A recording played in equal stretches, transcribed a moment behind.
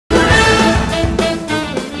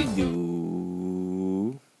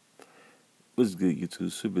What's good,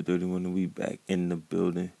 YouTube? Super 31, and we back in the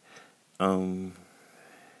building. Um,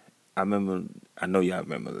 I remember, I know y'all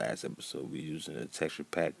remember last episode we using a texture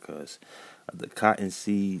pack because of the cotton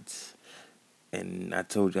seeds, and I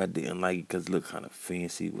told you I didn't like it because it looked kind of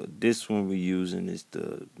fancy. Well, this one we're using is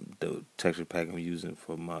the texture pack I'm using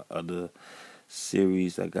for my other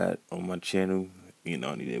series I got on my channel. You know,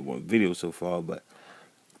 I only did one video so far, but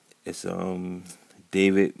it's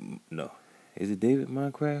David. No, is it David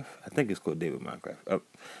Minecraft? I think it's called David Minecraft.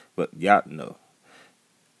 But y'all know.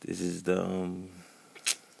 This is the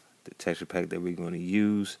texture pack that we're going to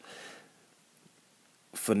use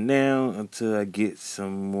for now until I get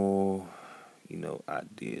some more,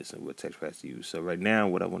 ideas of what texture packs to use. So right now,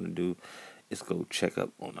 what I want to do is go check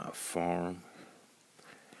up on our farm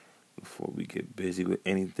before we get busy with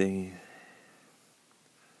anything.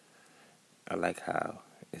 I like how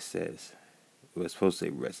it says, it was supposed to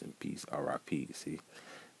say rest in peace, R.I.P. See,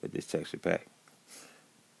 with this texture pack.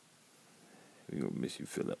 We're going to miss you,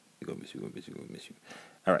 Philip. We're going to miss you, we're going to miss you.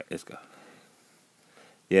 All right, let's go.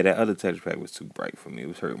 Yeah, that other texture pack was too bright for me. It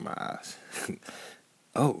was hurting my eyes.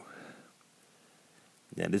 Oh.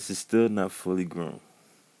 Now, this is still not fully grown.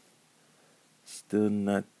 Still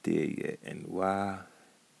not there yet. And why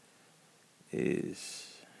is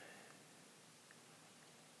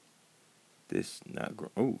this not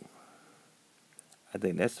grown? Oh. I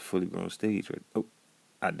think that's the fully grown stage, right? Oh.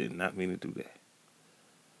 I did not mean to do that.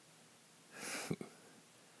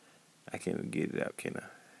 I can't even get it out, can I?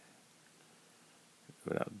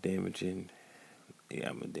 Without damaging. Yeah,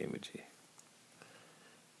 I'm going to damage it.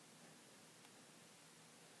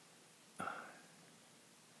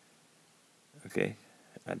 Okay.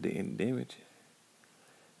 I didn't damage it.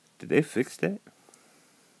 Did they fix that?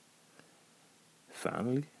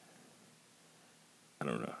 Finally? I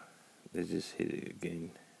don't know. Let's just hit it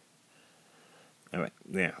again. Alright,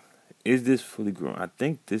 now, is this fully grown? I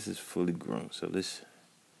think this is fully grown. So this,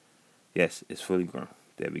 yes, it's fully grown.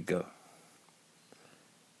 There we go.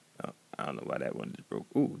 I don't know why that one just broke.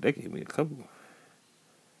 Ooh, they gave me a couple.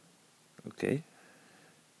 Okay.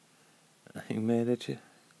 I ain't mad at you.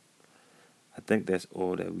 I think that's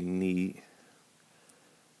all that we need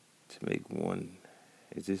to make one.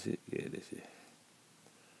 Is this it? Yeah, this is it.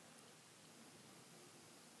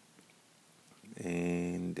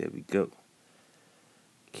 And there we go.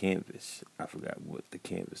 Canvas. I forgot what the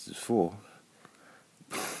canvas is for.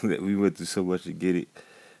 That we went through so much to get it.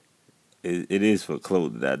 It is for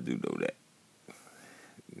clothing. I do know that.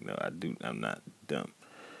 I'm not dumb.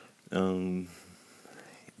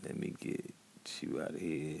 Let me get you out of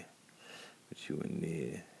here. Put you in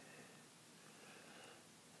there.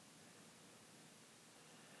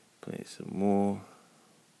 Plant some more.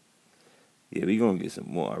 Yeah, we gonna get some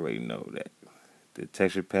more. I already know that. The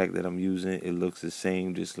texture pack that I'm using, it looks the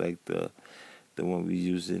same, just like the one we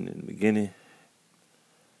used in the beginning.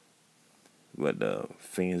 But the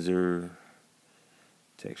Fanzer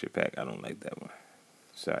texture pack, I don't like that one.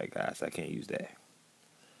 Sorry guys, I can't use that.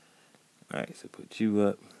 Alright, so put you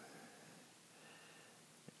up.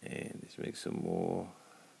 And let's make some more.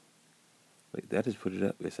 Wait, did I just put it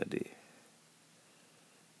up? Yes, I did.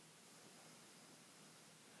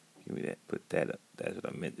 Give me that. Put that up. That's what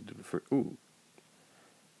I meant to do first. Ooh.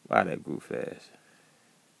 Wow, that grew fast.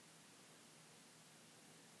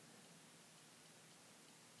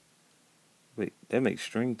 Wait, that makes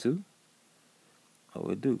string too? Oh,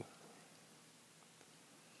 it do.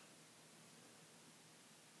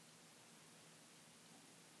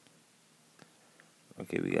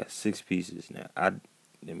 Okay, we got 6 pieces now.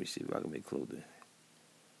 Let me see if I can make clothing.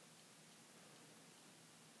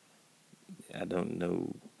 I don't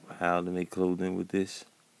know how to make clothing with this.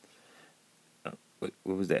 Wait,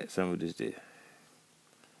 what was that? Something just did.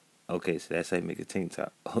 Okay, so that's how you make a tank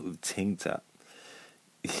top. Oh, tank top.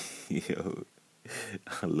 Yo,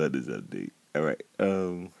 I love this update. All right.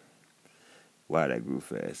 Why that grew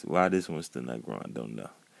fast? Why this one's still not growing? I don't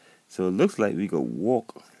know. So it looks like we could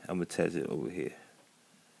walk. I'm gonna test it over here.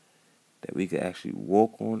 That we could actually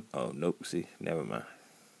walk on. Oh nope. See, never mind.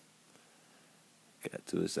 Got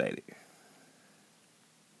too excited.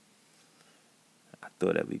 I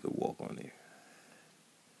thought that we could walk on there,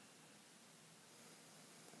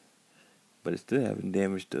 but it still haven't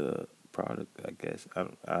damaged the product. I guess I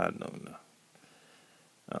don't know.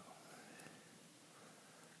 Oh,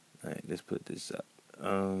 all right. Let's put this up.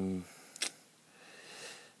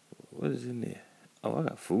 What is in there? Oh, I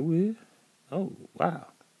got food here. Oh wow.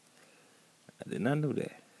 I did not know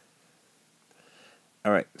that.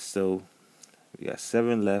 All right, so we got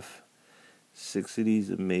 7 left. 6 of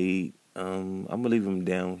these are made. I'm gonna leave them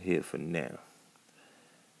down here for now.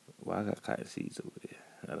 Why I got cotton seeds over there?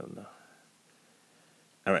 I don't know.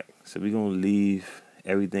 All right, so we're gonna leave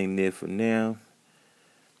everything there for now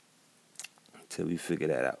until we figure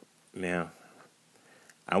that out. Now,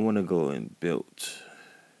 I want to go and build.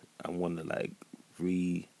 I want to like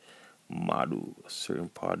remodel a certain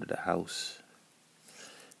part of the house.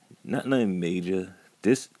 Not nothing major.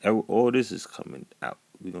 All this is coming out.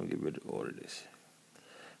 We're gonna get rid of all of this.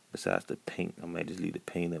 Besides the paint, I might just leave the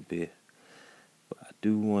paint up here. But I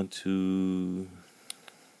do want to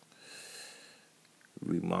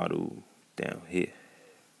remodel down here.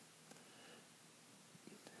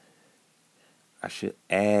 I should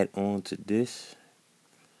add on to this.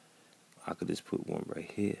 I could just put one right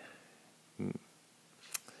here.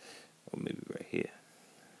 Or maybe right here.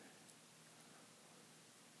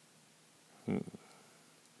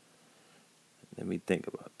 Let me think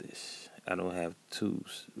about this. I don't have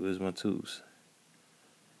tools. Where's my tools?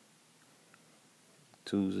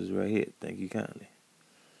 Tools is right here. Thank you kindly.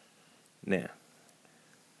 Now,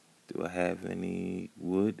 do I have any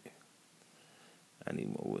wood? I need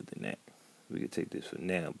more wood than that. We can take this for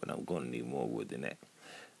now, but I'm going to need more wood than that.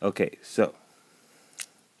 Okay, so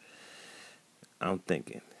I'm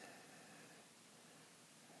thinking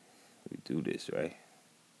we do this, right?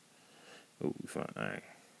 Oh, we found iron.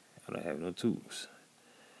 I don't have no tools.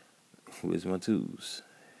 Where's my tools?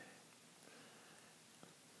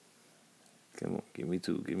 Come on, give me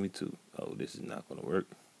two, give me two. Oh, this is not going to work.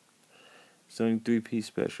 It's only 3-piece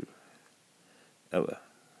special. Oh, well,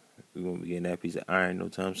 we're going to be getting that piece of iron no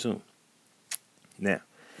time soon. Now,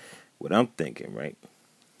 what I'm thinking, right,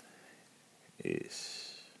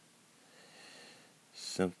 is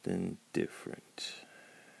something different.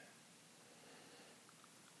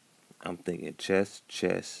 I'm thinking chest,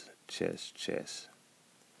 chest, chest, chest.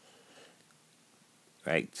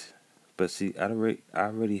 Right? But see, I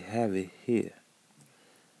already have it here.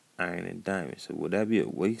 Iron and diamond. So would that be a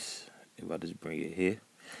waste if I just bring it here?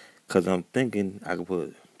 Because I'm thinking I could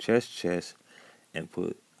put chest, chest, and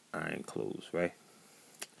put iron clothes, right?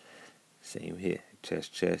 Same here.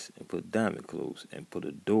 Chest, chest, and put diamond clothes. And put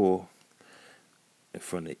a door in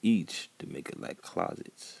front of each to make it like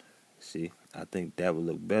closets. See? I think that would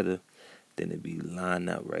look better than it be lined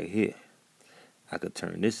out right here. I could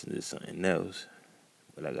turn this into something else.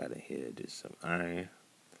 But I got in here just some iron.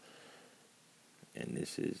 And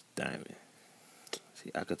this is diamond.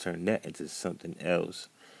 See, I could turn that into something else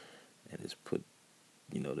and just put,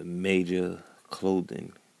 the major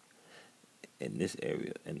clothing in this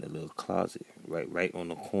area in the little closet, right on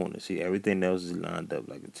the corner. See, everything else is lined up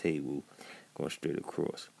like a table going straight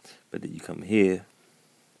across. But then you come here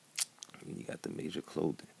and you got the major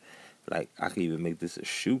clothing. Like, I could even make this a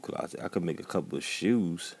shoe closet. I could make a couple of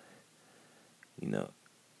shoes.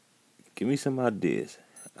 Give me some ideas.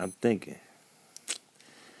 I'm thinking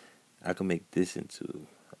I could make this into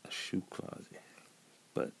a shoe closet.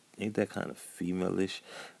 But ain't that kind of female-ish?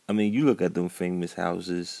 I mean, you look at them famous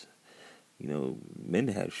houses, men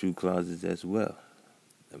have shoe closets as well.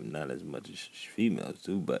 I mean, not as much as females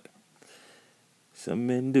do, but some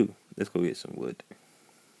men do. Let's go get some wood.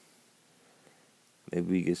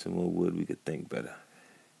 Maybe we get some more wood, we could think better.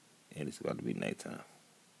 And it's about to be nighttime.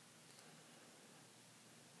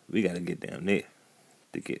 We got to get down there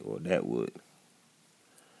to get all that wood.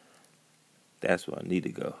 That's where I need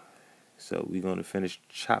to go. So we're going to finish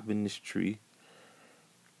chopping this tree.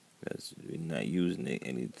 Because we're not using it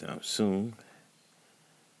anytime soon.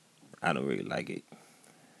 I don't really like it.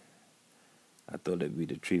 I thought it'd be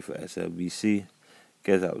the tree for SLBC.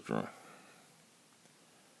 Guess I was wrong.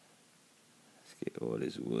 Let's get all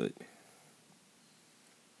this wood.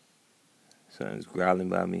 Something's growling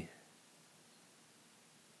by me.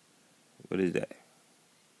 What is that?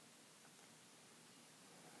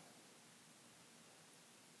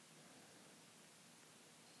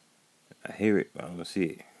 I hear it, but I don't see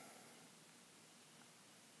it.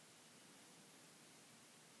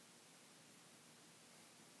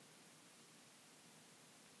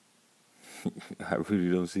 I really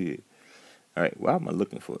don't see it. All right, why am I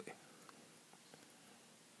looking for it?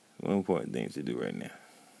 One important thing to do right now.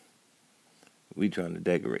 We trying to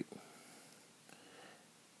decorate.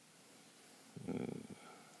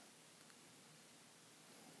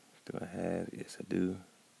 Do I have? Yes, I do.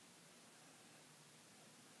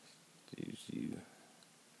 Use you.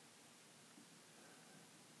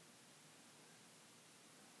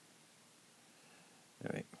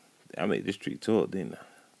 All right. I made this tree tall, didn't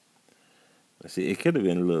I? See, it could have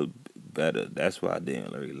been a little better. That's why I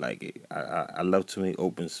didn't really like it. I love to make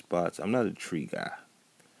open spots. I'm not a tree guy.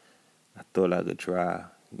 I thought I could try,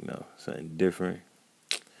 something different.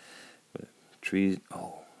 But trees,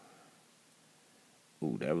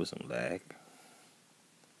 ooh, that was some lag.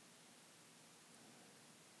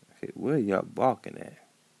 Okay, where y'all barking at?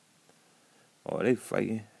 Oh, they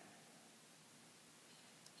fighting?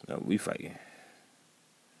 No, we fighting.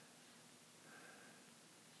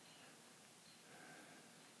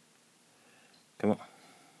 Come on.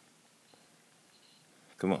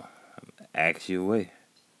 Come on. Ask your way.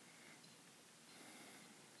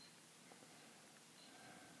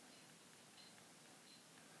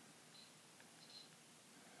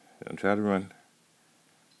 Don't try to run.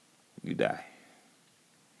 You die.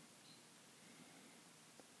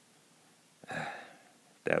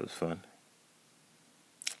 That was fun.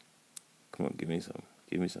 Come on, give me some.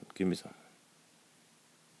 Give me some. Give me some.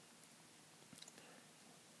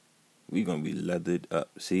 We gonna be leathered up.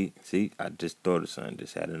 See, I just thought of something.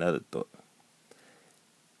 Just had another thought.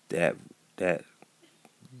 That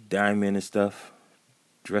diamond and stuff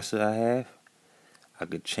dresser I have, I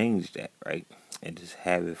could change that, right? And just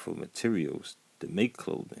have it for materials to make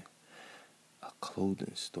clothing. A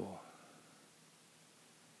clothing store.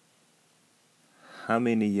 How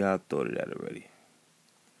many of y'all thought of that already?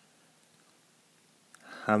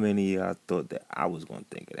 How many of y'all thought that I was gonna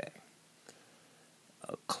think of that?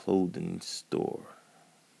 A clothing store.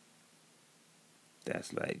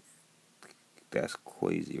 That's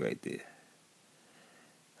crazy right there.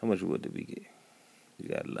 How much wood did we get? We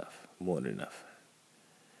got enough. More than enough.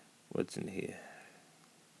 What's in here?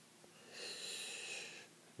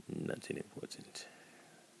 Nothing important.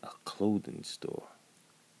 A clothing store.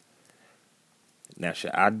 Now,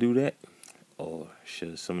 should I do that? Or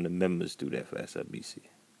should some of the members do that for SLBC?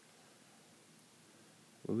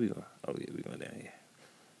 Where we going? Oh, yeah, we going down here.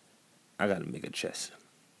 I got to make a chest.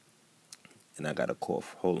 And I got a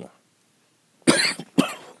cough. Hold on.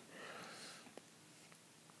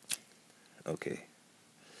 Okay.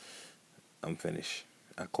 I'm finished.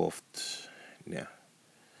 I coughed. Now,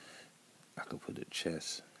 I could put a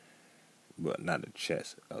chest. But not a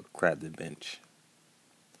chest. A crafting bench.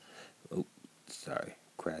 Oh, sorry.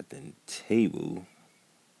 Crafting table.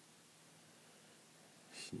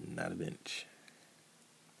 Not a bench.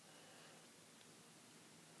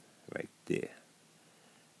 Right there.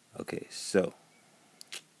 Okay, so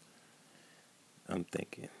I'm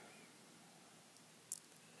thinking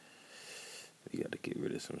we got to get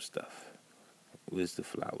rid of some stuff. Where's the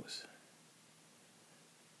flowers?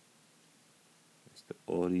 Is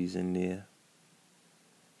all these in there?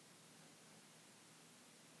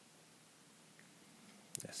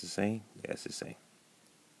 That's the same? Yeah, that's the same.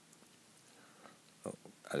 Oh,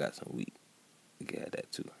 I got some wheat. We can add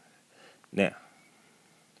that too. Now,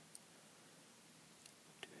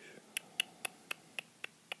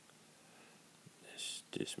 let's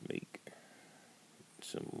just make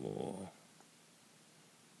some more.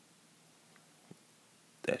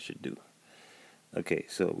 That should do. Okay,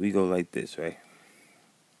 so we go like this, right?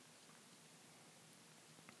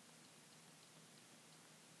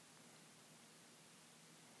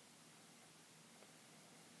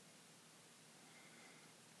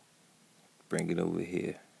 Bring it over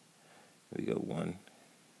here. We go 1,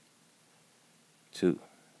 2,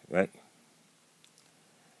 right?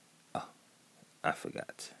 Oh, I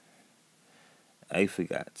forgot.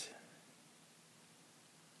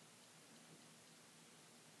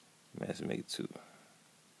 Let's make 2.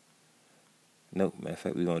 No, matter of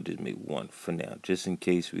fact, we're going to just make 1 for now, just in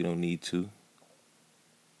case we don't need 2.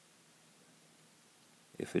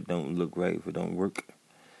 If it don't look right, if it don't work.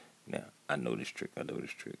 Now, I know this trick.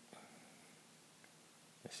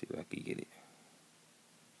 Let's see if I can get it.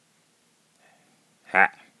 Ha!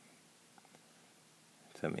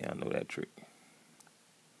 Tell me I know that trick.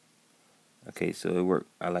 Okay, so it worked.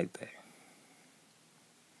 I like that.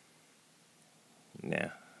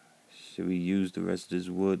 Now, should we use the rest of this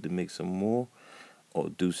wood to make some more? Or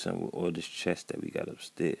do something with all this chest that we got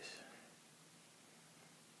upstairs?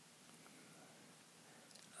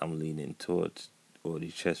 I'm leaning towards all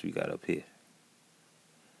these chests we got up here.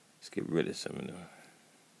 Let's get rid of some of them.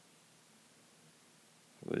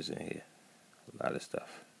 What is in here? A lot of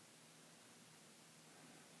stuff.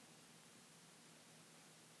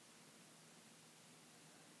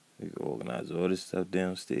 We can organize all this stuff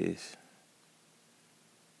downstairs.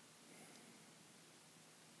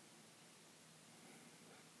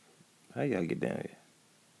 How y'all get down here?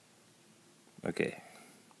 Okay.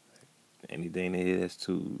 Anything in here that's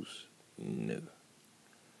tools? No.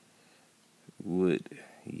 Wood?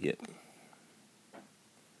 Yep.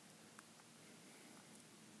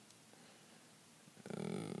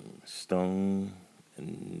 Stone?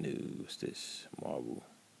 No. What's this? Marble.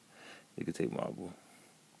 You can take marble.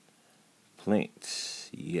 Planks?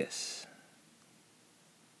 Yes.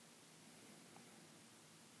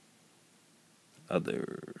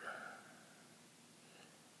 Other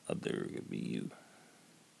Other could be you.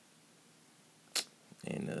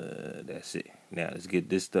 And that's it. Now let's get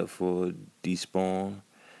this stuff for despawn.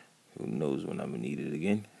 Who knows when I'm gonna need it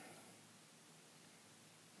again?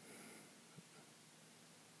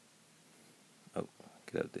 Oh,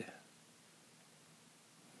 get up there.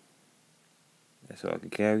 That's all I can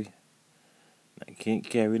carry. I can't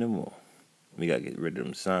carry no more. We gotta get rid of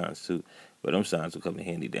them signs too. But them signs will come in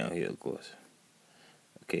handy down here, of course.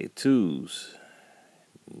 Okay, tools.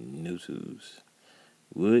 New tools.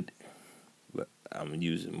 Wood. But I'm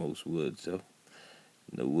using most wood, so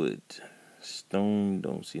no wood. Stone.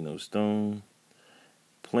 Don't see no stone.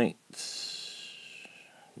 Planks.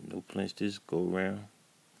 No planks. Just go around.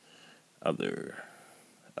 Others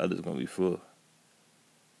gonna be full.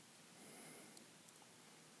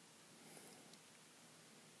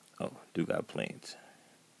 Oh, do got planes.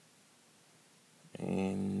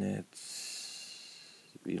 And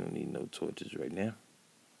we don't need no torches right now.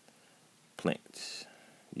 Plants.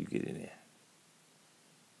 You get in there.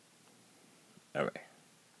 Alright.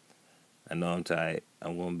 I know I'm tired.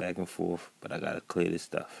 I'm going back and forth, but I gotta clear this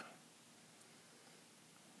stuff.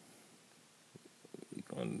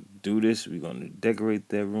 We're gonna do this. We're gonna decorate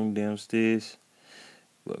that room downstairs,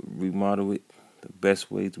 but remodel it the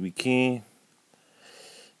best ways we can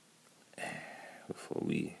before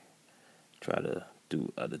we try to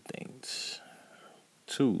do other things.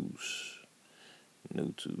 Tools.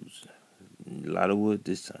 No tools. A lot of wood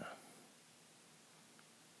this time.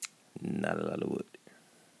 Not a lot of wood.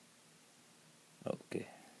 Okay,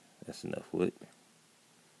 that's enough wood.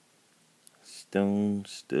 Stone,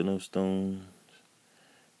 still no stones.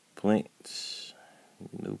 Plants,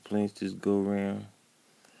 no plants just go around.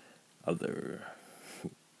 Other,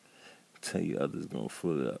 tell you others gonna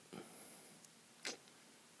fill it up.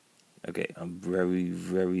 Okay, I'm very,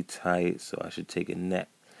 very tired, so I should take a nap.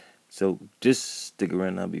 So just stick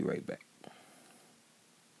around, I'll be right back.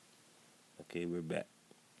 Okay, we're back.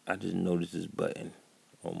 I just noticed this button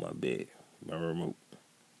on my bed, my remote,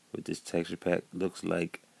 with this texture pack. Looks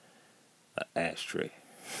like an ashtray.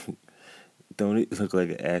 Don't it look like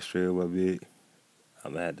an ashtray on my bed?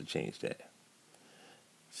 I'm gonna have to change that.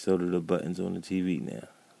 So do the buttons on the TV now.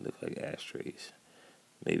 Look like ashtrays.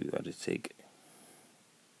 Maybe I'll just take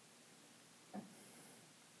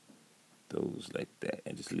those like that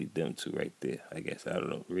and just leave them two right there. I guess. I don't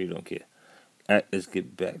know. Really don't care. Alright, let's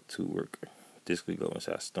get back to work. This could go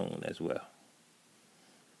inside stone as well.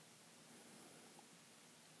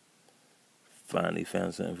 Finally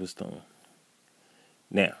found something for stone.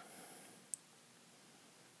 Now,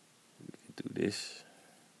 we can do this.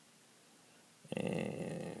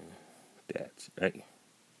 And that's right.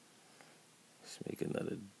 Let's make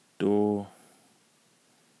another door.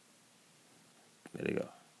 There we go.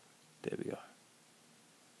 There we go.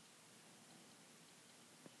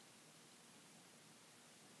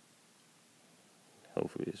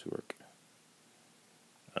 Hopefully this works.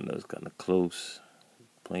 I know it's kind of close.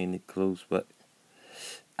 Playing it close, but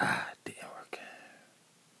didn't work.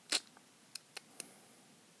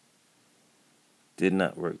 Did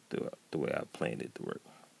not work the way I planned it to work.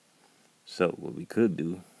 So what we could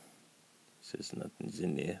do, since nothing's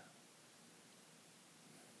in there,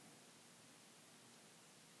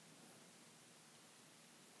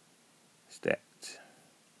 is that.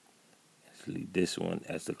 Let's leave this one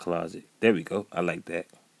as the closet. There we go. I like that.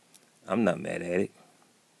 I'm not mad at it.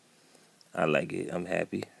 I like it. I'm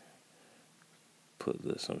happy.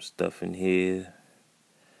 Put some stuff in here.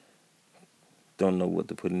 Don't know what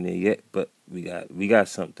to put in there yet, but we got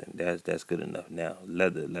something. That's good enough. Now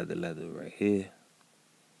leather right here.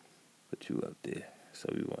 Put you up there, so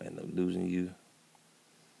we won't end up losing you.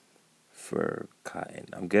 Fur, cotton.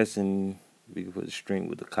 I'm guessing we can put a string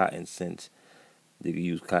with the cotton since they can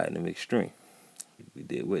use cotton to make string. We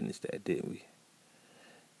did witness that, didn't we?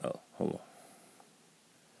 Oh, hold on.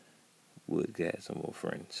 Wood got some more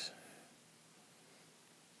friends.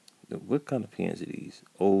 What kind of pens are these?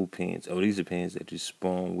 Old pens. Oh, these are pens that you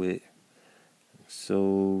spawn with.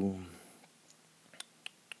 So,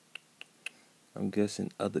 I'm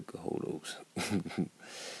guessing other could hold those.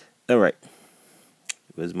 Alright.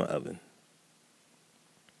 Where's my oven?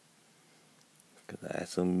 Because I had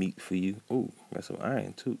some meat for you. Oh, got some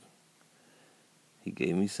iron too. He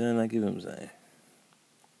gave me some, I give him some.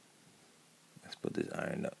 Let's put this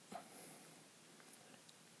iron up.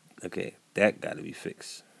 Okay, that got to be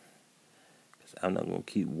fixed. Because I'm not going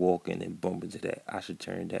to keep walking and bump into that. I should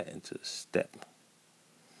turn that into a step.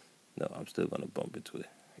 No, I'm still going to bump into it.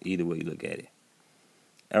 Either way you look at it.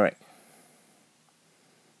 Alright.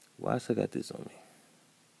 Why I still got this on me?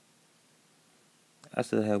 I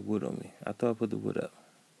still have wood on me. I thought I put the wood up.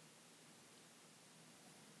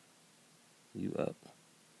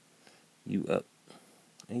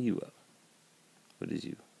 And you up. What is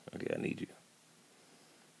you? Okay, I need you.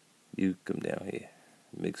 You come down here.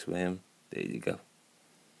 Mix with him. There you go.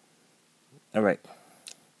 Alright.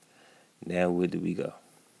 Now where do we go?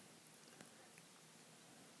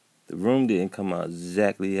 The room didn't come out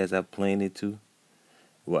exactly as I planned it to.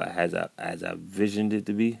 Well, as I visioned it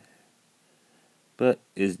to be. But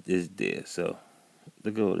it's there. So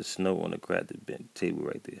look at all the snow on the crafted bench table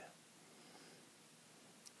right there.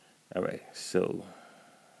 Alright, so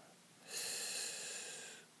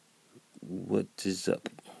what is up?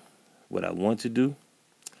 What I want to do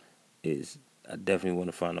is I definitely want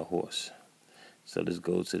to find a horse. So let's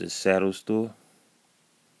go to the saddle store.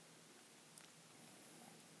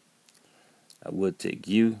 I would take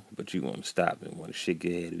you, but you want to stop and want to shake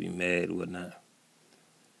your head and be mad or whatnot.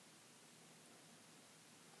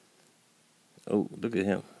 Oh, look at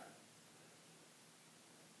him.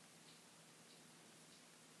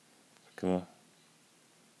 Come on.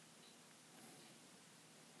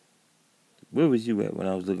 Where was you at when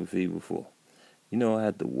I was looking for you before? You know I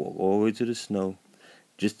had to walk all the way to the snow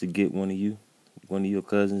just to get one of your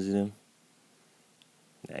cousins and them.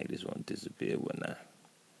 Now you just want to disappear or whatnot.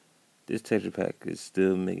 This texture pack is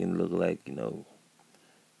still making it look like,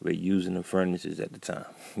 we're using the furnaces at the time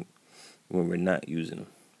when we're not using them.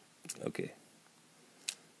 Okay.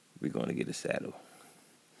 We're going to get a saddle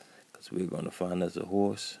because we're going to find us a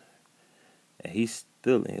horse. And he's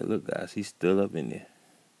still in here. Look, guys, he's still up in there.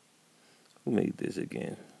 Who made this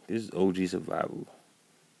again? This is OG Survival.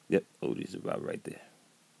 Yep, OG Survival right there.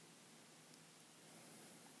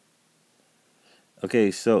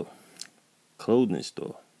 Okay, so clothing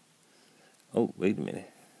store. Oh, wait a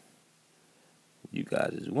minute. You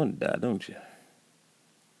guys just want to die, don't you?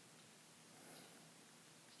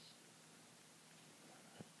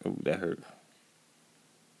 Oh, that hurt.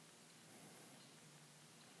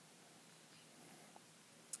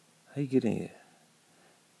 How you get in here?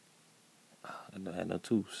 Oh, I don't have no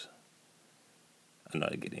tools. I know how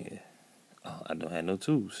to get in here. Oh, I don't have no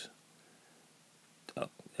tools. Oh,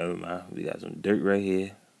 never mind. We got some dirt right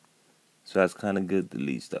here. So that's kind of good to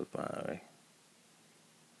leave stuff behind, right?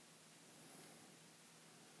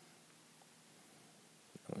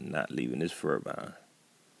 I'm not leaving this fur behind.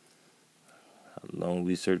 How long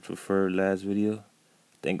we searched for fur last video?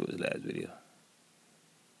 I think it was last video.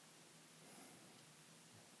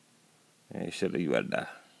 Hey, shut up, you gotta die.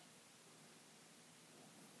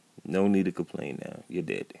 No need to complain now. You're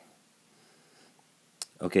dead.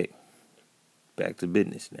 Okay. Back to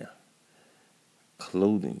business now.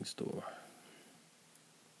 Clothing store.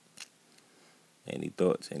 Any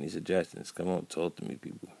thoughts, any suggestions? Come on, talk to me,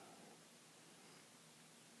 people.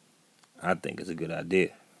 I think it's a good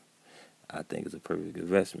idea. I think it's a perfect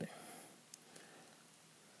investment.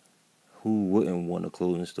 Who wouldn't want a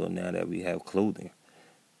clothing store now that we have clothing?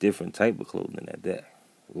 Different type of clothing at that.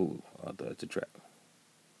 Ooh, I thought it's a trap.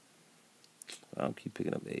 I don't keep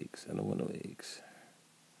picking up eggs. I don't want no eggs.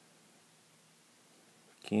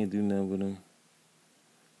 Can't do nothing with them.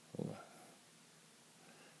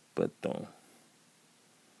 But don't.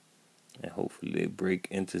 And hopefully they break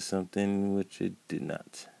into something, which it did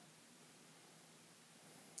not.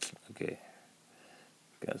 Okay.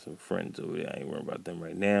 Got some friends over there. I ain't worried about them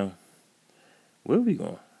right now. Where we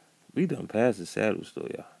going? We done passed the saddle store,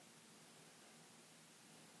 y'all.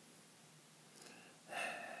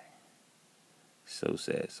 So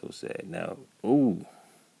sad, so sad. Now, ooh.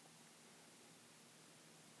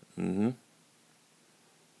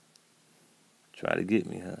 Try to get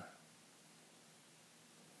me, huh?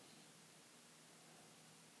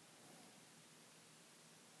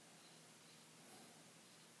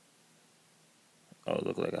 Oh,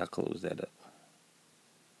 look like I closed that up.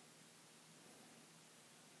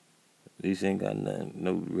 These ain't got nothing,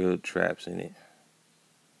 no real traps in it.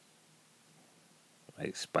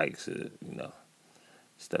 Like spikes or,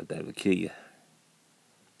 stuff that would kill you.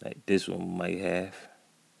 Like this one might have.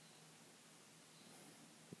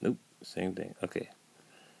 Nope, same thing. Okay.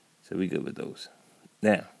 So we good with those.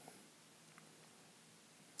 Now,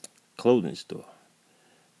 clothing store.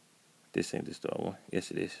 This ain't the store one.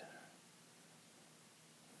 Yes, it is.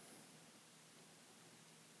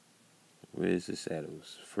 Where's the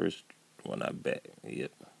saddles? First one, I bet.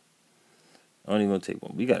 Yep. I only gonna take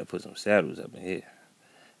one. We gotta put some saddles up in here.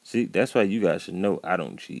 See, that's why you guys should know I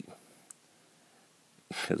don't cheat.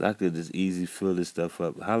 Because I could just easily fill this stuff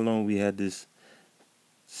up. How long we had this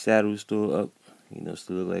saddle store up?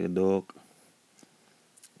 Still look like a dog.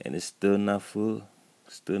 And it's still not full.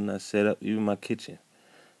 Still not set up. Even my kitchen.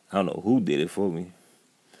 I don't know who did it for me.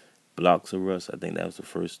 Blocks of Rust. I think that was the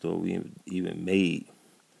first store we even made.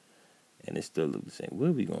 And it still looked the same. Where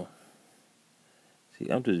are we going? See,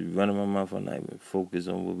 I'm just running my mouth. I'm not even focused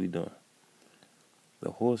on what we doing.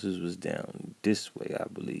 The horses was down this way, I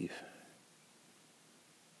believe.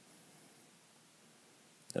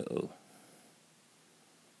 Uh-oh.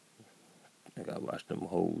 I gotta watch them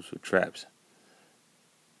holes for traps.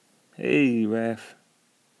 Hey, Raph.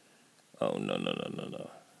 Oh, no.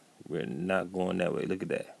 We're not going that way. Look at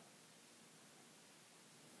that.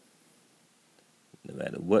 No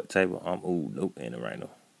matter what type of armor. Oh, nope, ain't a rhino.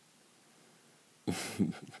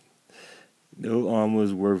 No armor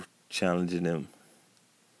is worth challenging them.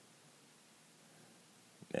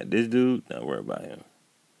 Now, this dude, not worry about him.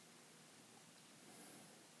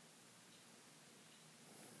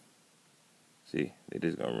 See, they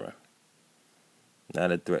just gonna run.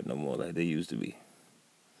 Not a threat no more like they used to be.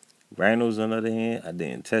 Rhinos, on the other hand, I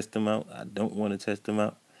didn't test them out. I don't want to test them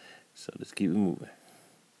out. So let's keep it moving.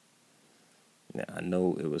 Now, I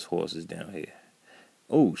know it was horses down here.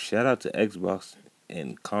 Oh, shout out to Xbox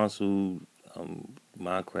and console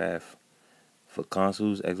Minecraft for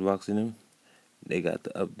consoles, Xbox in them. They got the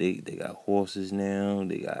update. They got horses now.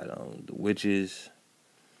 They got the witches.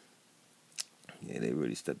 Yeah, they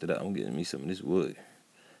really stepped it up. I'm getting me some of this wood.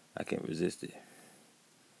 I can't resist it.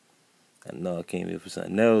 I know I came here for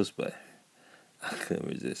something else, but I couldn't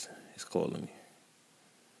resist. It's calling me.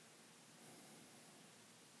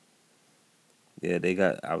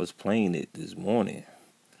 Yeah, I was playing it this morning.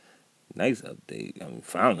 Nice update. I mean,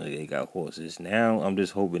 finally they got horses. Now I'm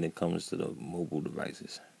just hoping it comes to the mobile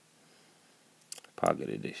devices. Pocket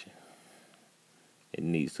edition. It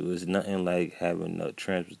needs to. It's nothing like having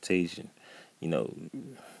transportation, so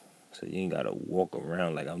you ain't gotta walk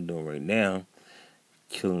around like I'm doing right now,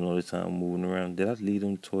 killing all the time, moving around. Did I leave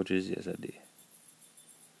them torches? Yes, I did.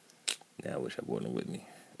 Now I wish I brought them with me.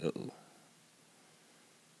 Uh-oh.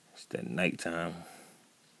 It's that nighttime.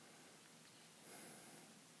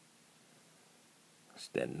 It's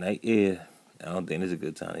that night air. I don't think it's a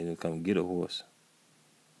good time to even come get a horse.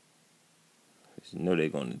 You know they're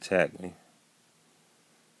gonna attack me.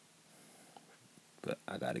 But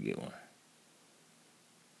I gotta get one.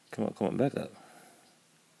 Come on, back up.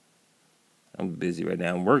 I'm busy right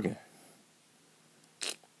now. I'm working.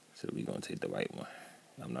 So we gonna take the white one.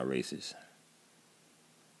 I'm not racist.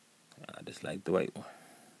 I just like the white one.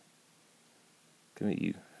 Come here,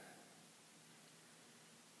 you.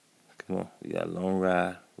 Come on, we got a long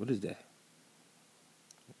ride. What is that?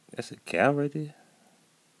 That's a cow right there?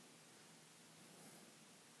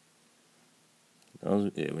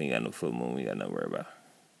 Yeah, we ain't got no full moon. We got nothing to worry about.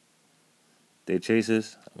 They chase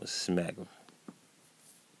us, I'm gonna smack them.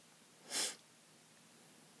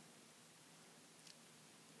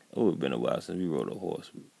 Oh, it's been a while since we rode a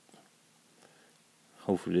horse.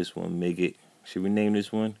 Hopefully this one make it. Should we name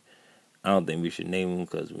this one? I don't think we should name them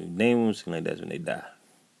because when we name them, it's like that's when they die.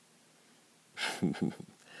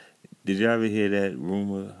 Did you ever hear that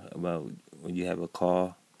rumor about when you have a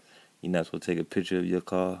car, you're not supposed to take a picture of your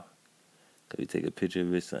car? Because you take a picture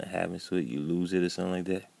of it, something happens to it, you lose it or something like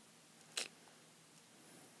that?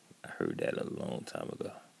 I heard that a long time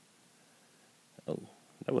ago. Oh,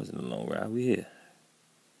 that wasn't a long ride. We here.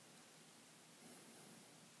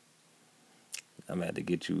 I'm going to have to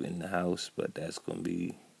get you in the house, but that's going to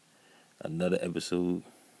be another episode.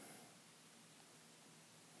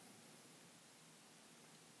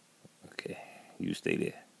 Okay, you stay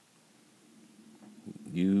there.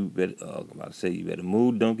 You better, I'm about to say, you better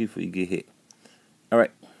move, donkey, before you get hit. All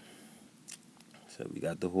right. So we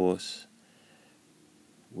got the horse.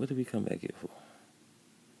 What did we come back here for?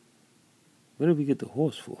 What did we get the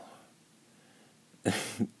horse for?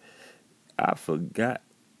 I forgot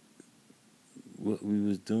what we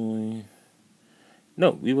was doing.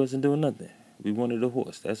 No, we wasn't doing nothing. We wanted a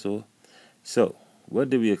horse, that's all. So, what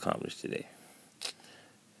did we accomplish today?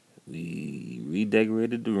 We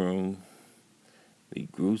redecorated the room. We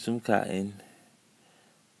grew some cotton.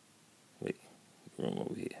 Wait, room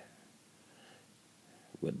over here.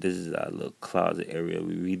 But this is our little closet area.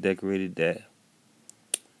 We redecorated that.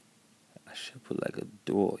 I should put like a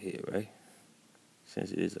door here, right?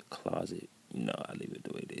 Since it is a closet. No, I'll leave it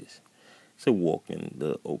the way it is. It's a walk-in,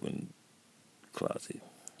 the open closet.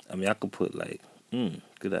 I mean, I could put like,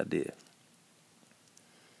 good idea.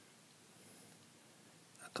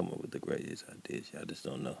 I come up with the greatest ideas. Y'all just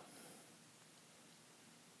don't know.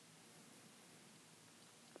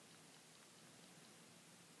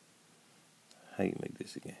 How you make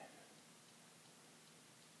this again?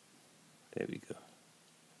 There we go.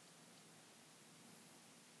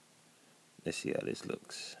 Let's see how this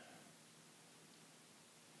looks.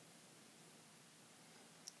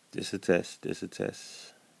 Just a test.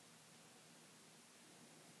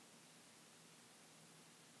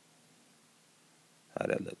 How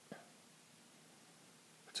that look?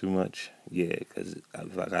 Too much? Yeah, because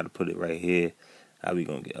if I got to put it right here, how we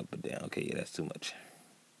going to get up or down? Okay, yeah, that's too much.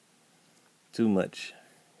 Too much.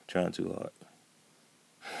 Trying too hard.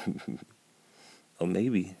 Or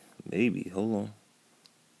maybe, hold on.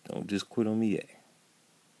 Don't just quit on me yet.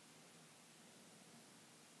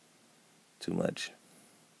 Too much.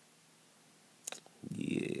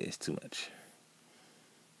 Yeah, it's too much.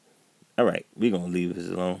 All right, we're going to leave this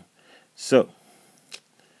alone. So,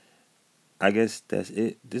 I guess that's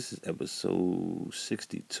it. This is episode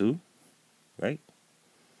 62, right?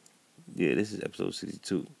 Yeah, this is episode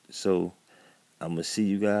 62. So, I'm going to see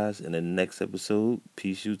you guys in the next episode.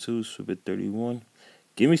 Peace, you too. Super31.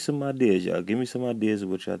 Give me some ideas, y'all. Give me some ideas of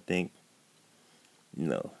what y'all think,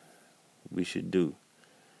 we should do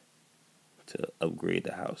to upgrade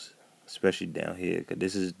the house, especially down here, because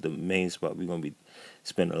this is the main spot we're going to be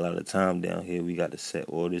spending a lot of time down here. We got to set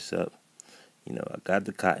all this up. I got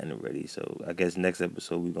the cotton already, so I guess next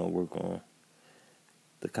episode we're going to work on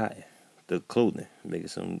the cotton, the clothing, making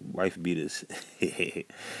some wife beaters.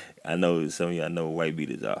 I know some of y'all know what white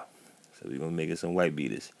beaters are, so we're going to make it some white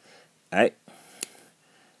beaters. All right?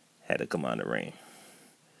 Had to come on the rain.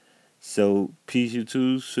 So, peace, you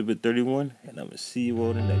two, Super31, and I'm going to see you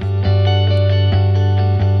all the next one.